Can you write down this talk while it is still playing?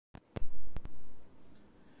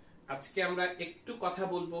আজকে আমরা একটু কথা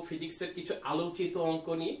বলবো ফিজিক্সের কিছু আলোচিত অঙ্ক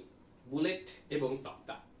নিয়ে, বুলেট এবং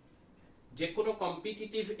তক্তা। যে কোনো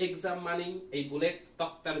কম্পিটিটিভ এক্সাম মানেই এই বুলেট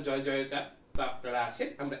তক্তার জয় জয়কার। তো আপনারা আসেন,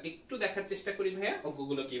 আমরা একটু দেখার চেষ্টা করি ভাইয়া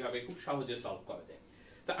অঙ্কগুলো কিভাবে খুব সহজে সলভ করা যায়।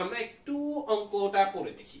 তো আমরা একটু অঙ্কটা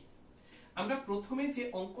করে দেখি। আমরা প্রথমে যে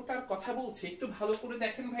অঙ্কটার কথা বলছি একটু ভালো করে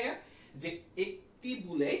দেখেন ভাইয়া, যে একটি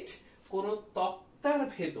বুলেট কোন তক্তার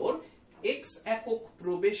ভেতর x একক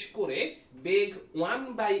প্রবেশ করে বেগ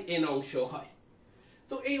 1/n অংশ হয়।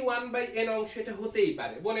 তো এই 1/n অংশটা হতেই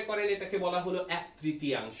পারে, মনে করেন এটাকে বলা হলো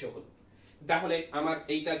 1/3 হলো। তাহলে আমার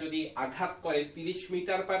এইটা যদি আঘাত করে 30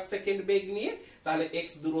 মিটার পার সেকেন্ড বেগ নিয়ে, তাহলে x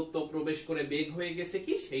দূরত্ব প্রবেশ করে বেগ হয়ে গেছে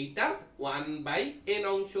কি সেইটা 1/n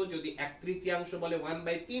অংশ। যদি 1/3 বলে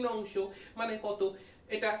 1/3 অংশ মানে কত,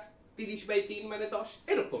 এটা 30/3 মানে 10,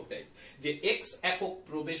 এরকম টাইপ যে x একক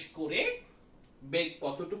প্রবেশ করে বেগ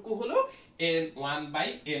কতটুকু হলো, এর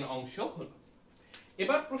 1/n অংশ হলো।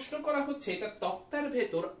 এবার প্রশ্ন করা হচ্ছে এটা তক্তার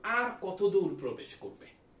ভেতর আর কত দূর প্রবেশ করবে।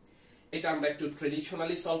 এটা আমরা একটু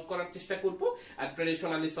ট্রেডিশনালি সলভ করার চেষ্টা করব, আর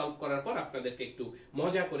ট্রেডিশনালি সলভ করার পর আপনাদেরকে একটু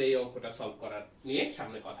মজা করে এই অঙ্কটা সলভ করার নিয়ে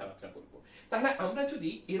সামনে কথাবার্তা বলবো। তাহলে আমরা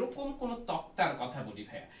যদি এরকম কোন তক্তার কথা বলি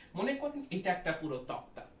ভাইয়া, মনে করেন এটা একটা পুরো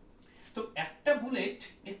তক্তা। তো একটা বুলেট,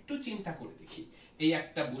 একটু চিন্তা করে দেখি, এই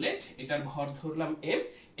একটা বুলেট, এটার ভর ধরলাম m,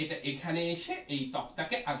 এটা এখানে এসে এই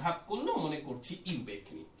তক্তাকে আঘাত করলো, মনে করছি ইউ বেগ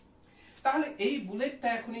নিয়ে। তাহলে এই বুলেটটা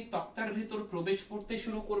এখন এই তক্তার ভেতর প্রবেশ করতে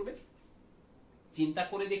শুরু করবে। চিন্তা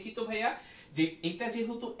করে দেখি তো ভাইয়া, যে এটা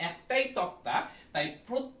যেহেতু একটাই তক্তা, তাই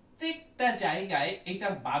প্রত্যেকটা জায়গায়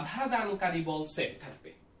এটার বাধা দানকারী বল সেম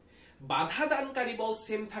থাকবে। বাধা দানকারী বল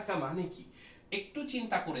সেম থাকা মানে কি, একটু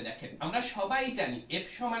চিন্তা করে দেখেন। আমরা সবাই জানি F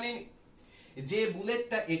সমানে যে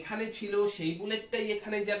বুলেটটা এখানে ছিল সেই বুলেটটাই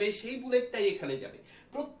এখানে যাবে, সেই বুলেটটাই এখানে যাবে।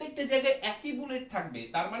 প্রত্যেকটা জায়গায় একই বুলেট থাকবে,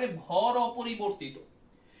 তার মানে ভর অপরিবর্তিত।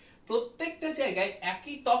 প্রত্যেকটা জায়গায়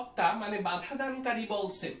একই তক্তা মানে বাধা দানকারী বল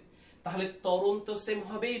সেম, তাহলে ত্বরণ তো সেম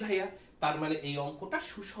হবেই ভাইয়া। তার মানে এই অঙ্কটা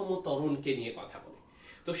সুষম ত্বরণকে নিয়ে কথা বলে।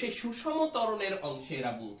 তো সেই সুষম ত্বরণের অংশে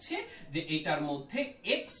এরা বলছে যে এটার মধ্যে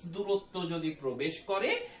x দূরত্ব যদি প্রবেশ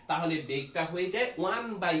করে তাহলে বেগটা হয়ে যায়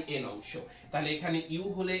 1/n অংশ। তাহলে এখানে u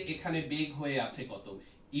হলে এখানে বেগ হয়ে আছে কত,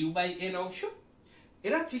 u/n অংশ।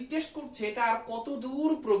 এরা জিজ্ঞেস করছে এটা আর কত দূর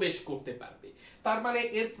প্রবেশ করতে পারবে, তার মানে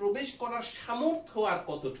এর প্রবেশ করার সামর্থ্য আর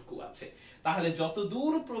কতটুকু আছে। তাহলে যত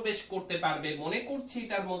দূর প্রবেশ করতে পারবে, মনে করছি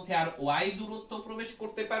এটার মধ্যে আর y দূরত্ব প্রবেশ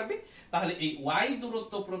করতে পারবে, তাহলে এই y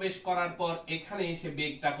দূরত্ব প্রবেশ করার পর এখানে এসে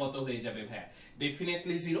বেগটা কত হয়ে যাবে ভাইয়া,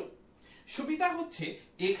 ডেফিনেটলি 0। সুবিধা হচ্ছে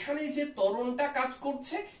এখানে যে ত্বরণটা কাজ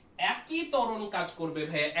করছে একই ত্বরণ কাজ করবে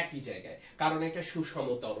ভাইয়া একই জায়গায়, কারণ এটা সুষম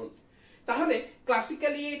ত্বরণ। তাহলে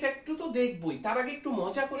ক্লাসিক্যালি এটা একটু তো দেখবই, তার আগে একটু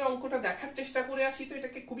মজা করে অঙ্কটা দেখার চেষ্টা করে আসি। তো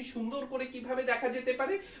এটাকে খুবই সুন্দর করে কিভাবে দেখা যেতে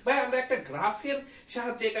পারে ভাই, আমরা একটা গ্রাফের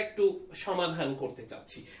সাহায্যে এটা একটু সমাধান করতে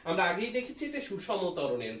চাচ্ছি। আমরা আগেই দেখেছি যে সুষম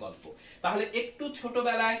ত্বরণের গল্প। তাহলে একটু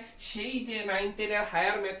ছোটবেলায় সেই যে 9-10 এর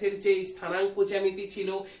হায়ার ম্যাথের যে স্থানাঙ্ক জ্যামিতি ছিল,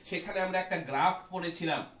 সেখানে আমরা একটা গ্রাফ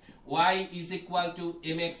পড়েছিলাম, y is equal to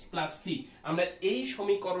mx plus c। আমরা এই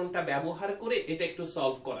সমীকরণটা ব্যবহার করে এটা একটু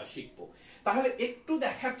সলভ করা শিখবো। তাহলে একটু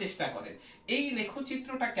দেখার চেষ্টা করেন এই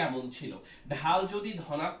লেখচিত্রটা কেমন ছিল। ঢাল যদি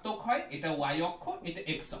ধনাত্মক হয় এটা y অক্ষ, এটা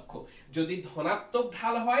x অক্ষ। যদি ধনাত্মক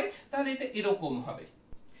ঢাল হয় তাহলে এটা এরকম হবে,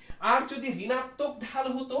 আর যদি ঋণাত্মক ঢাল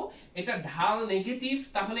হতো, এটা ঢাল নেগেটিভ,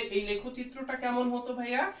 তাহলে এই লেখচিত্রটা কেমন হতো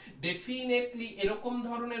ভাইয়া, ডেফিনেটলি এরকম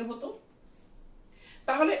ধরনের হতো।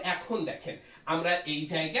 তাহলে এখন দেখেন আমরা এই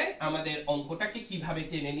জায়গায় আমাদের অঙ্কটাকে কিভাবে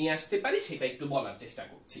টেনে নিয়ে আসতে পারি সেটা একটু বলার চেষ্টা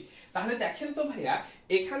করছি। তাহলে দেখেন তো ভাইয়া,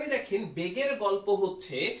 এখানে দেখেন বেগের গল্প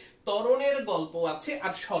হচ্ছে, ত্বরণের গল্প আছে,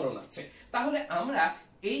 আর সরণ আছে। তাহলে আমরা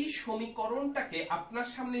এই সমীকরণটাকে আপনার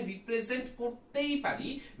সামনে রিপ্রেজেন্ট করতেই পারি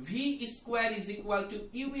v square is equal to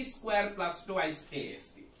u square plus twice as।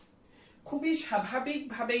 খুবই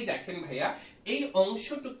স্বাভাবিকভাবেই দেখেন ভাইয়া এই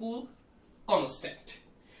অংশটুকু কনস্ট্যান্ট।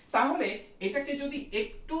 তাহলে এটাকে যদি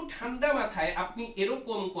একটু ঠান্ডা মাথায় আপনি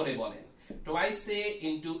এরকম করে বলেন twice a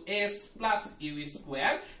into s plus u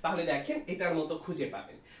square, তাহলে দেখেন এটার মতো খুঁজে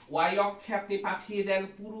পাবেন। y অক্ষে আপনি পাঠিয়ে দেন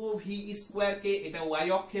পুরো v স্কয়ার কে, এটা y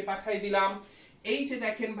অক্ষে পাঠিয়ে দিলাম। এই যে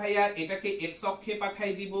দেখেন ভাইয়া এটাকে x অক্ষে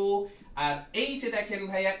পাঠিয়ে দিব, আর এই যে দেখেন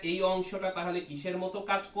ভাইয়া এই অংশটা তাহলে কিসের মতো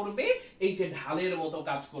কাজ করবে, এই যে ঢালের মতো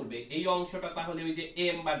কাজ করবে। এই অংশটা তাহলে ওই যে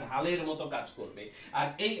m বা ঢালের মতো কাজ করবে, আর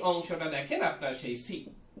এই অংশটা দেখেন আপনার সেই c।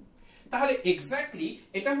 তাহলে এক্স্যাক্টলি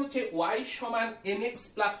এটা হচ্ছে y সমান mx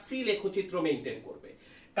প্লাস c লেখচিত্র মেইনটেইন করবে,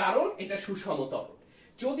 কারণ এটা সুষম ত্বরণ।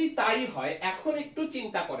 যদি তাই হয়, এখন একটু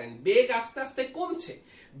চিন্তা করেন, বেগ আস্তে আস্তে কমছে।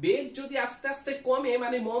 বেগ যদি আস্তে আস্তে কমে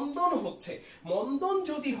মানে মন্দন হচ্ছে। মন্দন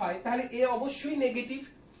যদি হয় তাহলে এ অবশ্যই নেগেটিভ,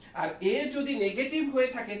 আর এ যদি নেগেটিভ হয়ে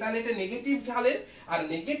থাকে তাহলে এটা নেগেটিভ ঢালের, আর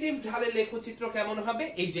নেগেটিভ ঢালের লেখচিত্র কেমন হবে,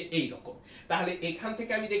 এই যে এইরকম। তাহলে এখান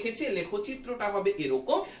থেকে আমি দেখেছি লেখচিত্রটা হবে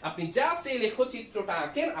এরকম। আপনি জাস্ট এই লেখচিত্রটা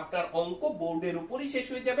আঁকেন, আপনার অঙ্ক বোর্ডের উপরই শেষ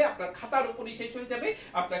হয়ে যাবে, আপনার খাতার উপরই শেষ হয়ে যাবে,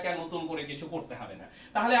 আপনাকে আর নতুন করে কিছু করতে হবে না।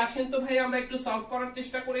 তাহলে আসেন তো ভাই আমরা একটু সলভ করার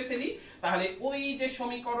চেষ্টা করে ফেলি। তাহলে ওই যে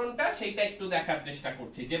সমীকরণটা সেইটা একটু দেখার চেষ্টা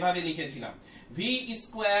করছি, যেভাবে লিখেছিলাম v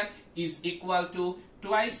square is equal to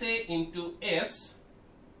twice a into s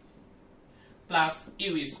plus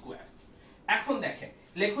you square. এখন দেখেন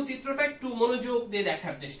লেখচিত্রটা একটু মনোযোগ দিয়ে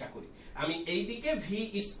দেখার চেষ্টা করি। আমি এই দিকে ভি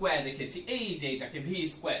স্কয়ার রেখেছি, এই যে এটাকে ভি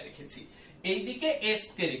স্কয়ার রেখেছি, এই দিকে এস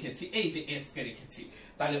কে রেখেছি, এই যে এস কে রেখেছি।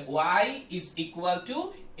 তাহলে y is equal to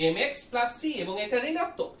mx plus c, এবং এটা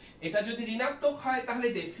ঋণাত্মক। এটা যদি ঋণাত্মক হয় তাহলে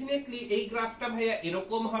ডেফিনেটলি এই গ্রাফটা ভাইয়া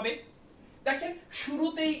এরকম হবে। দেখেন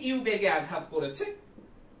শুরুতেই ইউ বেগে আঘাত করেছে,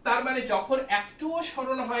 তার মানে যখন একটুও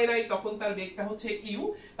সরণ হয় নাই তখন তার বেগটা হচ্ছে ইউ।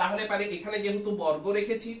 তাহলে পারে এখানে যেহেতু বর্গ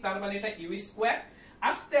রেখেছি তার মানে এটা ইউ স্কয়ার।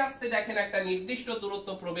 আস্তে আস্তে দেখেন একটা নির্দিষ্ট দূরত্ব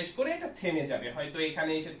প্রবেশ করে এটা থেমে যাবে, হয়তো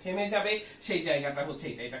এখানে এসে থেমে যাবে, সেই জায়গাটা হচ্ছে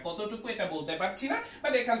এটা। এটা কতটুকু এটা বলতে পারছি না,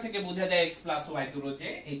 বাট এখান থেকে বোঝা যায় x প্লাস ওয়াই দূরত্বে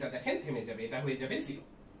এইটা দেখেন থেমে যাবে, এটা হয়ে যাবে 0।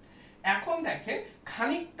 এখন দেখেন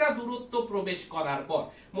খানিকটা দূরত্ব প্রবেশ করার পর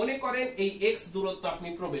মনে করেন এই x দূরত্ব আপনি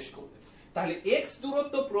প্রবেশ করলেন, তাহলে x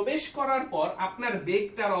দূরত্ব প্রবেশ করার পর আপনার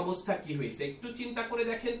বেগটার অবস্থা কি হয়েছে একটু চিন্তা করে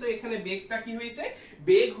দেখেন তো। এখানে বেগটা কি হয়েছে,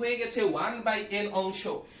 বেগ হয়ে গেছে 1/n অংশ।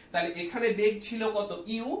 তাহলে এখানে বেগ ছিল কত,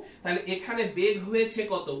 ইউ, তাহলে এখানে বেগ হয়েছে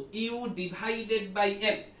কত, ইউ ডিভাইডেড বাই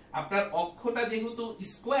n। আপনার অক্ষটা যেহেতু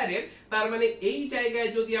স্কয়ারের, তার মানে এই জায়গায়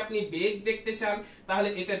যদি আপনি বেগ দেখতে চান তাহলে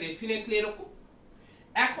এটা ডেফিনেটলি এরকম।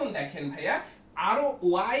 এখন দেখেন ভাইয়া আরো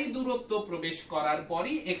y দূরত্ব প্রবেশ করার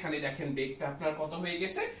পরই এখানে দেখেন বেগটা আপনার কত হয়ে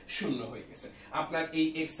গেছে, 0 হয়ে গেছে। আপনার এই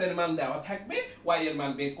x এর মান দেওয়া থাকবে, y এর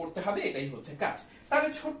মান বের করতে হবে, এটাই হচ্ছে কাজ। তাহলে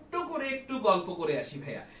ছোট্ট করে একটু গল্প করে আসি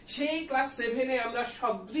ভাইয়া। সেই ক্লাস 7 এ আমরা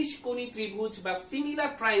সদৃশকোণী ত্রিভুজ বা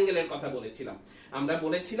সিমিলার ট্রায়াঙ্গেলের কথা বলেছিলাম। আমরা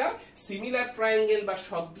বলেছিলাম সিমিলার ট্রায়াঙ্গেল বা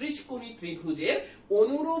সদৃশকোণী ত্রিভুজের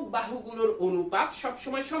অনুরূপ বাহুগুলোর অনুপাত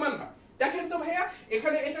সবসময় সমান হয়। দেখেন তো ভাইয়া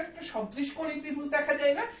এখানে এটা একটা সদৃশকোণী ত্রিভুজ দেখা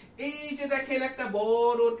যায় না, এই যে দেখেন একটা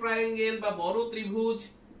বড় ট্রায়াঙ্গেল বা বড় ত্রিভুজ,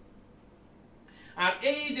 আর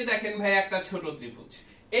এই যে দেখেন ভাইয়া একটা ছোট ত্রিভুজ,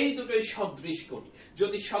 এই দুটোই সদৃশকোণী।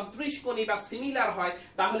 যদি সদৃশকোণী বা সিমিলার হয়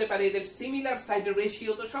তাহলে পারে এদের সিমিলার সাইডের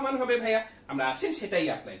রেশিও তো সমান হবে ভাইয়া। আমরা আসেন সেটাই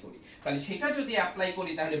অ্যাপ্লাই করি। তাহলে সেটা যদি অ্যাপ্লাই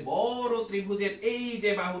করি তাহলে বড় ত্রিভুজের এই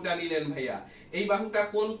যে বাহুটা নিলেন ভাইয়া, এই বাহুটা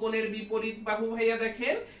কোন কোণের বিপরীত বাহু ভাইয়া,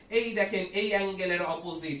 দেখেন এই দেখেন এই অ্যাঙ্গেলের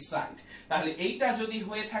অপোজিট সাইড। তাহলে এইটা যদি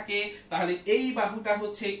হয়ে থাকে তাহলে এই বাহুটা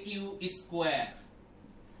হচ্ছে ইউ স্কয়ার।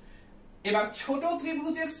 এবার ছোট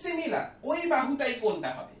ত্রিভুজের সিমিলার ওই বাহুটাই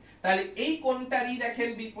কোনটা হবে, তাহলে এই কোণটারই দেখেন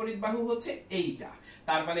বিপরীত বাহু হচ্ছে এইটা,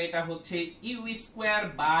 তার মানে এটা হচ্ছে you square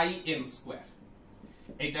by M square.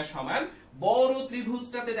 এটা সমান বড়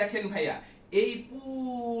ত্রিভুজটাতে দেখেন ভাইয়া এই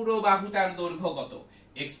পুরো বাহুটার দৈর্ঘ্য কত,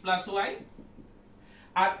 x প্লাস ওয়াই,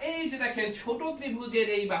 আর এই যে দেখেন ছোট ত্রিভুজের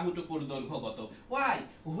এই বাহুটুকুর দৈর্ঘ্য কত, y।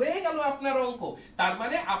 হয়ে গেল আপনার অঙ্ক। তার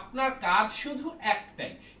মানে আপনার কাজ শুধু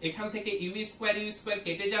একটাই, এখান থেকে ইউ স্কয়ার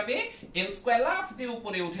কেটে যাবে, n স্কয়ার লাফ দিয়ে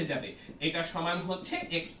উপরে উঠে যাবে, এটা সমান হচ্ছে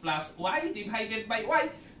x plus Y divided by y।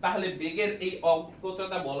 তাহলে বেগের এই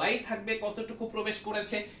অজ্ঞতাটা বলাই থাকবে কতটুকু প্রবেশ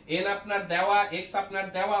করেছে, n আপনার দেওয়া, x আপনার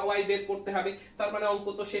দেওয়া, y বের করতে হবে, তার মানে অঙ্ক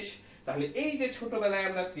তো শেষ। তাহলে এই যে ছোটবেলায়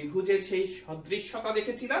আমরা ত্রিভুজের সেই সদৃশ্যতা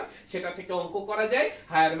দেখেছিলাম সেটা থেকে অঙ্ক করা যায়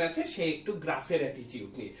হায়ার ম্যাথে, সে একটু গ্রাফের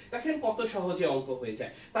অ্যাটিটিউড নিয়ে দেখেন কত সহজে অঙ্ক হয়ে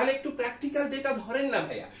যায়। তাহলে একটু প্র্যাকটিক্যাল ডেটা ধরেন না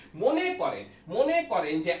ভাইয়া। মনে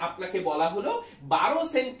করেন যে আপনাকে বলা হলো 12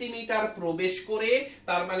 সেন্টিমিটার প্রবেশ করে,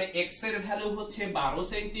 তার মানে x এর ভ্যালু হচ্ছে 12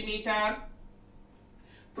 সেন্টিমিটার,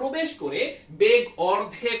 প্রবেশ করে বেগ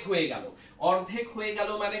অর্ধেক হয়ে গেল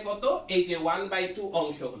মানে কত, এই যে 1/2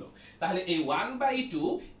 অংশ হলো। তাহলে এই 1/2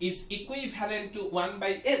 ইজ ইকুইভ্যালেন্ট টু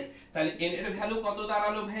 1/n। তাহলে n এর ভ্যালু কত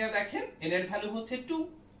দাঁড়ালো ভাইয়া, দেখেন n এর ভ্যালু হচ্ছে 2।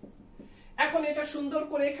 এখন এটা সুন্দর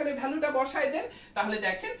করে এখানে ভ্যালুটা বসায় দেন, তাহলে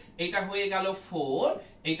দেখেন এটা হয়ে গেল 4,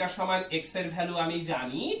 এটা সমান x এর ভ্যালু আমি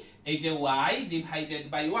জানি, এই যে y ডিভাইডেড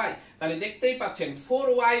বাই y। তাহলে দেখতেই পাচ্ছেন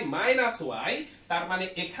 4y মাইনাস y, তার মানে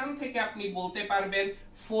এখান থেকে আপনি বলতে পারবেন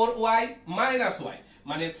 4y মাইনাস y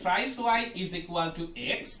মানে thrice y is equal to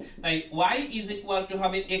x, তাই y is equal to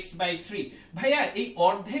হবে x by 3। ভাইয়া এই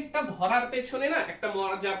অর্ধেকটা ধরার পেছনে না একটা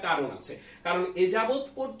মজার কারণ আছে, কারণ এ যাবত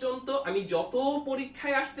পর্যন্ত আমি যত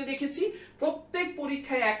পরীক্ষায় আসতে দেখেছি প্রত্যেক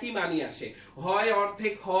পরীক্ষায় একই মানই আসে, হয়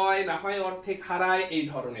অর্ধেক হয়, না হয় অর্ধেক হারায়, এই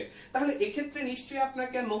ধরনের। তাহলে এক্ষেত্রে নিশ্চয়ই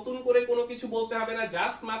আপনাকে নতুন করে কোনো কিছু বলতে হবে না,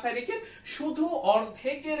 জাস্ট মাথায় রেখে শুধু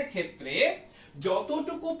অর্ধেকের ক্ষেত্রে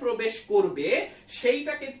যতটুকু প্রবেশ করবে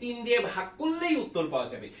সেইটাকে 3 দিয়ে ভাগ করলেই উত্তর পাওয়া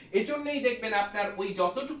যাবে। এজন্যই দেখবেন আপনার ওই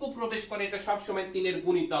যতটুকু প্রবেশ করে এটা সবসময় 3 এর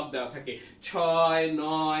গুণিতক দেওয়া থাকে, 6,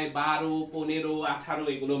 9, 12, 15, 18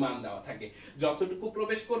 এগুলো মান দেওয়া থাকে। যতটুকু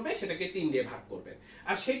প্রবেশ করবে সেটাকে 3 দিয়ে ভাগ করবেন।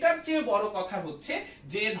 আর সেটার চেয়ে বড় কথা হচ্ছে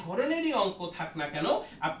যে ধরনেরই অঙ্ক থাক না কেন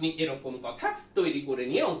আপনি এরকম কথা তৈরি করে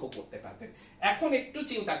নিয়ে অঙ্ক করতে পারবেন। এখন একটু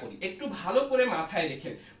চিন্তা করি, একটু ভালো করে মাথায়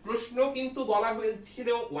রেখেন, প্রশ্ন কিন্তু বলা হয়েছিল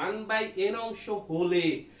 1/n অংশ হলে,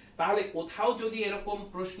 তাহলে কোথাও যদি এরকম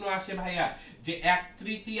প্রশ্ন আসে ভাইয়া যে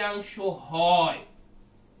 1/3 হয়,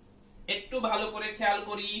 একটু ভালো করে খেয়াল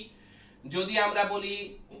করি, যদি আমরা বলি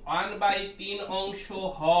 1/3 অংশ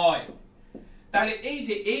হয়, তাহলে এই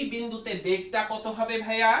যে এই বিন্দুতে বেগটা কত হবে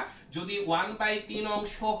ভাইয়া? যদি 1/3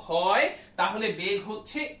 অংশ হয় তাহলে বেগ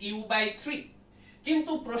হচ্ছে u/3।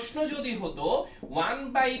 কিন্তু প্রশ্ন যদি হতো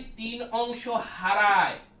 1/3 অংশ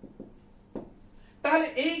হারায়, তাহলে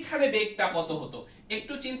এইখানে বেগটা কত হতো?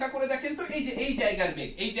 একটু চিন্তা করে দেখেন তো, এই যে এই জায়গার বেগ,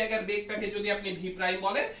 এই জায়গার বেগটাকে যদি আপনি ভি প্রাইম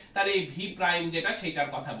বলেন, তাহলে এই ভি প্রাইম যেটা সেটার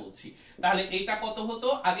কথা বলছি, তাহলে এইটা কত হতো?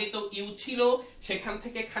 আগে তো ইউ ছিল, সেখান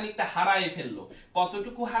থেকে খানিকটা হারায় ফেললো।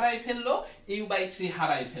 কতটুকু হারায় ফেললো? u/3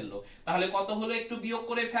 হারায় ফেললো। তাহলে কত হলো একটু বিয়োগ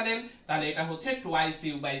করে ফেলেন, তাহলে এটা হচ্ছে টুয়াইস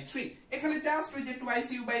u/3। এখানে জাস্ট ওই যে টুয়াইস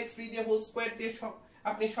u/3 দিয়ে হোল স্কয়ার দিয়ে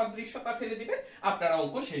আপনি সদৃশ্যতা ফেলে দিবেন, আপনার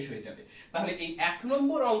অঙ্ক শেষ হয়ে যাবে। তাহলে এই 1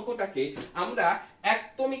 নম্বর অঙ্কটাকে আমরা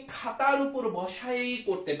একদমই খাতার উপর বসাই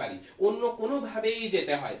করতে পারি, অন্য কোনো ভাবেই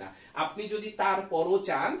যেতে হয় না। আপনি যদি তারপরও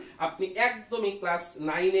চান, আপনি একদমই ক্লাস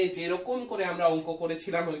 9-এ যেরকম করে আমরা অঙ্ক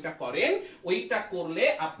করেছিলাম ওইটা করেন। ওইটা করলে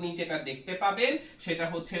আপনি যেটা দেখতে পাবেন সেটা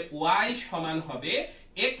হচ্ছে y সমান হবে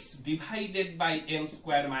x divided by n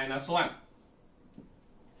square minus 1।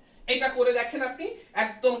 এটা করে দেখেন, আপনি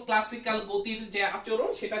একদম ক্লাসিক্যাল গতির যে আচরণ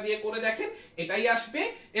সেটা দিয়ে করে দেখেন, এটাই আসবে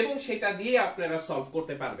এবং সেটা দিয়ে আপনারা সলভ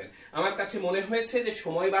করতে পারবেন। আমার কাছে মনে হয়েছে যে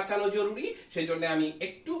সময় বাঁচানো জরুরি, সেজন্য আমি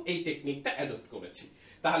একটু এই টেকনিকটা অ্যাডপ্ট করেছি।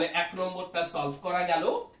 তাহলে 1 নম্বরটা সলভ করা গেল।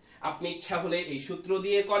 আপনি ইচ্ছা হলে এই সূত্র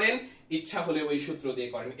দিয়ে করেন, ইচ্ছা হলে ওই সূত্র দিয়ে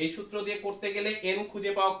করেন। এই সূত্র দিয়ে করতে গেলে n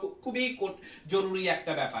খুঁজে পাওয়া খুবই জরুরি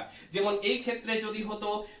একটা ব্যাপার। যেমন এই ক্ষেত্রে যদি হতো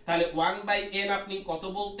তাহলে 1/n আপনি কত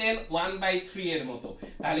বলতেন? 1/3 এর মতো।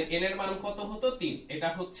 তাহলে n এর মান কত হতো? 3। এটা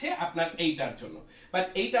হচ্ছে আপনার এইটার জন্য। বাট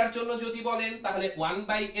এইটার জন্য যদি বলেন তাহলে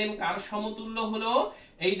 1/n কার সমতুল্য হলো?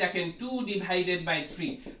 এই দেখেন 2 ডিভাইডেড বাই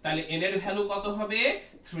 3। তাহলে n এর ভ্যালু কত হবে?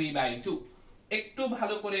 3/2। একটু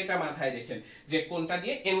ভালো করে এটা মাথায় রেখেন যে কোনটা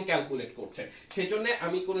দিয়ে n ক্যালকুলেট করছেন। সেজন্য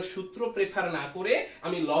আমি কোনো সূত্র প্রেফার না করে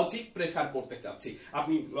আমি লজিক প্রেফার করতে চাচ্ছি।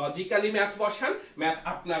 আপনি লজিক্যালি ম্যাথ বসান, ম্যাথ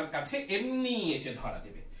আপনার কাছে এমনি এসে ধরা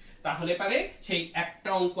দেবে। তাহলে পারে সেই একটা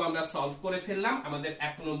অঙ্ক আমরা সলভ করে ফেললাম। আমাদের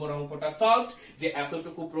 1 নম্বর অঙ্কটা সলভড, যে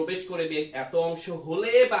এতটুকু প্রবেশ করে বেগ এত অংশ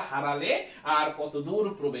হলে বা হারালে আর কত দূর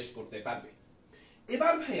প্রবেশ করতে পারবে।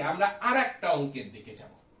 এবার ভাই আমরা আর একটা অঙ্কের দিকে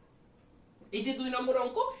যাব। এই যে 2 নম্বর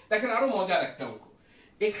অঙ্ক, দেখেন আরো মজার একটা অঙ্ক।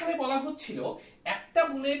 এখানে বলা হচ্ছিল একটা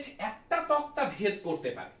বুলেট একটা তক্তা ভেদ করতে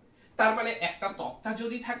পারে। তার মানে একটা তক্তা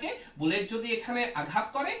যদি থাকে, বুলেট যদি এখানে আঘাত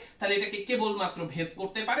করে, তাহলে এটাকে কেবলমাত্র ভেদ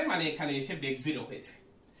করতে পারে, মানে এখানে এসে বেগ 0 হয়ে যায়।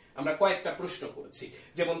 আমরা কয়েকটা প্রশ্ন করেছি,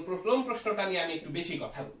 যেমন প্রথম প্রশ্নটা নিয়ে আমি একটু বেশি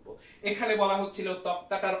কথা বলবো। এখানে বলা হচ্ছিল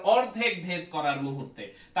তক্তাটার অর্ধেক ভেদ করার মুহূর্তে,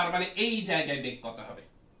 তার মানে এই জায়গায় বেগ কত হবে?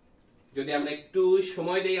 যদি আমরা একটু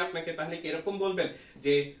সময় দেই আপনাকে, তাহলে কি এরকম বলবেন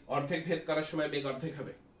যে অর্ধেক ভেদ করার সময় বেগ অর্ধেক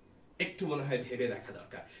হবে? একটু মনে হয় ভেবে দেখা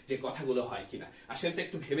দরকার যে কথাগুলো হয় কিনা। আসলে তো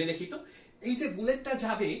একটু ভেবে দেখি তো, এই যে বুলেটটা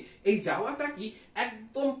যাবে, এই যাওয়াটা কি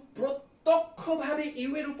একদম প্রত্যক্ষভাবে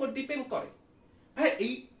ইউ এর উপর ডিপেন্ড করে? ভাই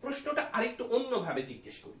এই প্রশ্নটা আরেকটু অন্যভাবে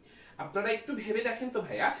জিজ্ঞেস করি। আপনারা একটু ভেবে দেখেন তো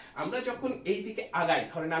ভাইয়া, আমরা যখন এই দিকে আগাই,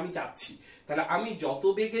 ধরেন আমি যাচ্ছি, তাহলে আমি যত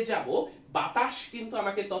বেগে যাব বাতাস কিন্তু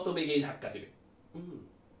আমাকে তত বেগেই ধাক্কা দেবে।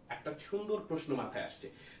 একটা সুন্দর প্রশ্ন মাথায় আসছে।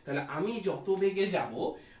 তাহলে আমি যত বেগে যাব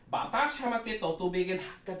বাতাস আমাকে তত বেগে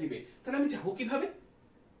ধাক্কা দিবে, তাহলে আমি যাবো কিভাবে?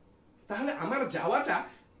 তাহলে আমার যাওয়াটা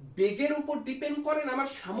বেগের উপর ডিপেন্ড করে না আমার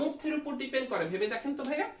সামর্থ্যের উপর ডিপেন্ড করে? ভেবে দেখেন তো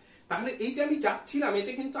ভাইয়া। তাহলে এই যে আমি যাচ্ছিলাম,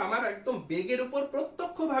 এটা কিন্তু আমার একদম বেগের উপর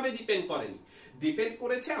প্রত্যক্ষভাবে ডিপেন্ড করেনি, ডিপেন্ড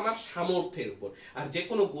করেছে আমার সামর্থ্যের উপর। আর যে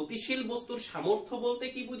কোনো গতিশীল বস্তুর সামর্থ্য বলতে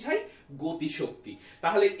কি বুঝায়? গতিশক্তি।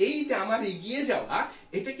 তাহলে এই যে আমার এগিয়ে যাওয়া,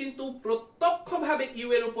 এটা কিন্তু প্রত্যক্ষভাবে ইউ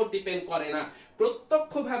এর উপর ডিপেন্ড করে না,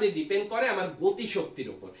 প্রত্যক্ষভাবে ডিপেন্ড করে আমার গতিশক্তির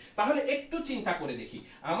উপর। তাহলে একটু চিন্তা করে দেখি,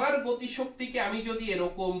 আমার গতিশক্তিকে আমি যদি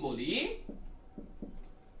এরকম বলি,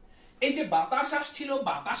 এই যে বাতাস আসছিল,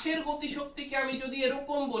 বাতাসের গতিশক্তিকে আমি যদি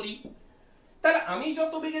এরকম বলি, তাহলে আমি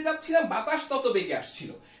যত বেগে যাচ্ছিলাম বাতাস তত বেগে আসছিল।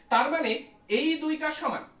 তার মানে এই দুইটা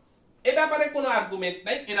সমান, এ ব্যাপারে কোনো আর্গুমেন্ট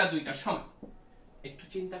নাই, এরা দুইটা সমান। একটু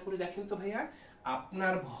চিন্তা করে দেখেন তো ভাইয়া,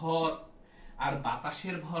 আপনার ভর আর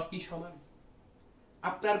বাতাসের ভর কি সমান?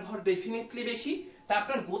 আপনার ভর ডেফিনেটলি বেশি, তা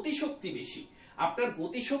আপনার গতিশক্তি বেশি। আপনার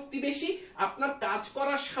গতিশক্তি বেশি, আপনার কাজ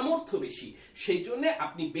করার সামর্থ্য বেশি, সেই জন্য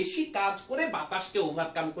আপনি বেশি কাজ করে বাতাসকে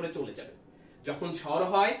ওভারকাম করে চলে যাবেন। যখন ঝড়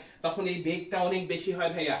হয় তখন এই বেগটা অনেক বেশি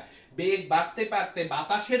হয় ভাইয়া। বেগ বাড়তে বাড়তে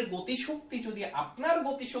বাতাসের গতিশক্তি যদি আপনার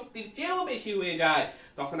গতিশক্তির চেয়েও বেশি হয়ে যায়,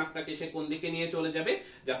 তখন আপনাকে সে কোন দিকে নিয়ে চলে যাবে?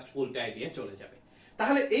 জাস্ট উল্টায় দিয়ে চলে যাবে।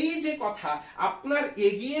 তাহলে এই যে কথা, আপনার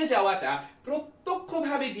এগিয়ে যাওয়াটা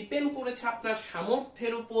প্রত্যক্ষভাবে ডিপেন্ড করেছে আপনার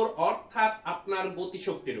সামর্থ্যের উপর, অর্থাৎ আপনার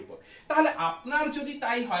গতিশক্তির উপর। তাহলে আপনার যদি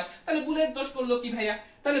তাই হয়, তাহলে বুলেট দোষ করলো কি ভাইয়া?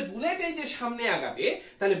 তাহলে বুলেট এই যে সামনে আগাবে,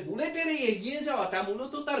 তাহলে বুলেটের এই এগিয়ে যাওয়াটা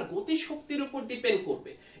মূলত তার গতিশক্তির উপর ডিপেন্ড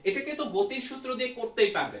করবে। এটাকে তো গতির সূত্র দিয়ে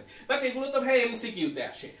করতেই পারবেন, বাট এগুলো তো ভাই এমসিকিউতে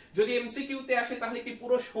আসে। যদি এমসিকিউতে আসে তাহলে কি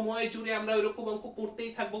পুরো সময় জুড়ে আমরা ওইরকম অঙ্ক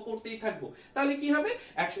করতেই থাকবো? তাহলে কি হবে?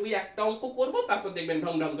 ওই একটা অঙ্ক করব, তারপর দেখবেন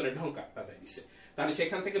ঢং ঢং করে ঢং কাটতে যায় দিছে। তাহলে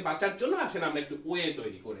সেখান থেকে বাঁচার জন্য আসেন আমরা একটু ওয়ে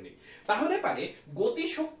তৈরি করে নিই। তাহলে পারে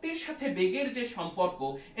গতিশক্তির সাথে বেগের যে সম্পর্ক,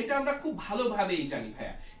 এটা আমরা খুব ভালোভাবেই জানি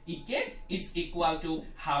ভাইয়া। ইকে is equal to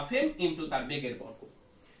half M into তার বেগের বর্গ।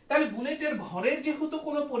 তাহলে বুলেটের ভরের যেহেতু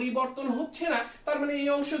কোনো পরিবর্তন হচ্ছে না, তার মানে এই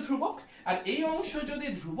অংশ ধ্রুবক। আর এই অংশ যদি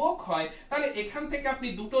ধ্রুবক হয়, তাহলে এখান থেকে আপনি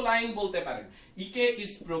দুটো লাইন বলতে পারেন। ইকে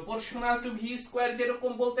is proportional to V square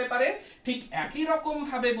যেরকম বলতে পারেন, ঠিক একই রকম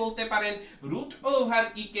ভাবে বলতে পারেন root over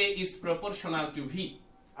E K is proportional to V.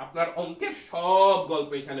 আপনার অঙ্কের সব গল্প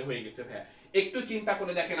এখানে হয়ে গেছে ভাইয়া। একটু চিন্তা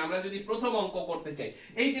করে দেখেন, আমরা যদি প্রথম অঙ্ক করতে চাই,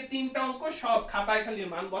 এই যে তিনটা অঙ্ক সব খাতায় খালি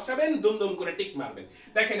মান বসাবেন, দুমদুম করে টিক মারবেন।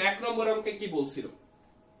 দেখেন 1 নম্বর অঙ্কে কি বলছিল,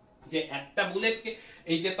 যে একটা বুলেটকে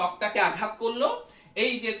এই যে তক্তাকে আঘাত করলো,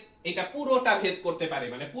 এই যে এটা পুরোটা ভেদ করতে পারে,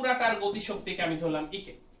 মানে পুরাটার গতিশক্তিকে আমি ধরলাম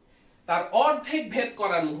ইকে, তার অর্ধেক ভেদ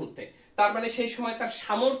করার মুহূর্তে, তার মানে সেই সময় তার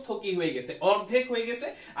সামর্থ্য কি হয়ে গেছে? অর্ধেক হয়ে গেছে।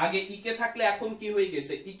 আগে ইকে থাকলে এখন কি হয়ে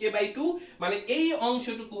গেছে? ইকে বাই 2, মানে এই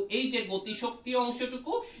অংশটুকু, এই যে গতিশক্তি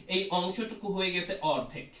অংশটুকু, এই অংশটুকু হয়ে গেছে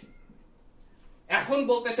অর্ধেক। এখন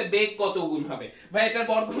বলতেছে বেগ কত গুণ হবে? ভাই এটার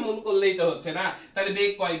বর্গমূল করলেই তো হচ্ছে না, তাহলে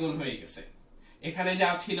বেগ কয় গুণ হয়ে গেছে? এখানে যা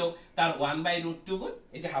ছিল তার 1/√2 গুণ,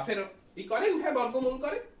 এই যে হাফের ই করেন ভাই, বর্গমূল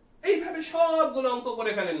করেন, এইভাবে সবগুলো অঙ্ক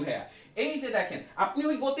করে ফেলেন ভাইয়া। এই যে দেখেন, আপনি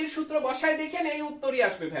ওই গতির সূত্র বসায় দেখেন, এই উত্তরই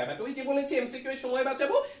আসবে ভাইয়া। বাট ওই যে বলেছি এমসিকিউ এর সময়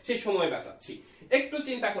বাঁচাবো, সেই সময় বাঁচাচ্ছি। একটু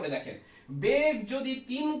চিন্তা করে দেখেন, বেগ যদি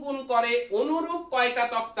 3 গুণ করে, অনুরূপ কয়টা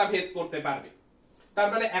তক্তা ভেদ করতে পারবে? তার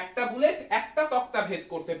মানে একটা বুলেট একটা তক্তা ভেদ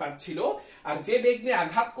করতে পারছিল, আর যে বেগ নিয়ে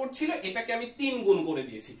আঘাত করছিল এটাকে আমি 3 গুণ করে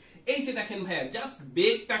দিয়েছি। এই যে দেখেন ভাইয়া, জাস্ট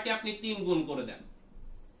বেগটাকে আপনি 3 গুণ করে দেন।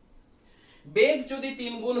 বেগ যদি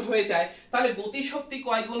 3 গুণ হয়ে যায়, তাহলে গতিশক্তি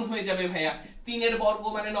কয় গুণ হয়ে যাবে ভাইয়া? 3 এর বর্গ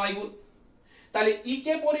মানে 9 গুণ। তাহলে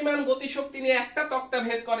ইকে পরিমাণ গতিশক্তি নিয়ে একটা তক্তা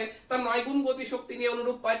ভেদ করে, তার 9 গুণ গতিশক্তি নিয়ে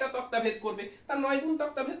অনুরূপ কয়টা তক্তা ভেদ করবে? তার 9 গুণ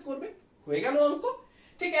তক্তা ভেদ করবে। হয়ে গেল অঙ্ক।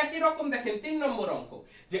 ঠিক একই রকম দেখেন 3 নম্বর অঙ্ক,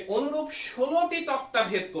 যে অনুরূপ 16টি তক্তা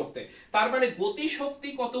ভেদ করতে, তার মানে গতিশক্তি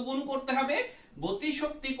কত গুণ করতে হবে?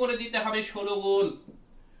 গতিশক্তি করে দিতে হবে 16 গুণ।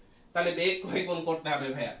 তাহলে বেগ কয় গুণ করতে হবে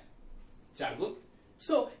ভাইয়া? 4 গুণ।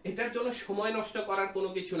 সো এটার জন্য সময় নষ্ট করার কোনো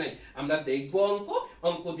কিছু নাই, আমরা দেখব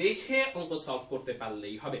অঙ্ক দেখে অঙ্ক সলভ করতে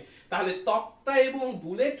পারলেই হবে। তাহলে তক্তা এবং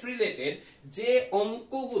বুলেট রিলেটেড যে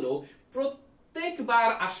অঙ্কগুলো প্রত্যেকবার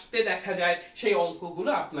আসতে দেখা যায়, সেই অঙ্কগুলো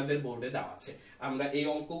আপনাদের বোর্ডে দেওয়া আছে। আমরা এই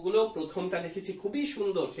অঙ্কগুলো প্রথমটা দেখেছি খুবই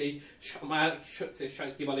সুন্দর, সেই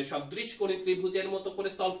কি বলে সদৃশকোণী ত্রিভুজের মতো করে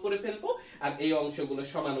সলভ করে ফেলবো, আর এই অংশগুলো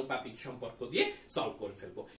সমানুপাতিক সম্পর্ক দিয়ে সলভ করে ফেলবো।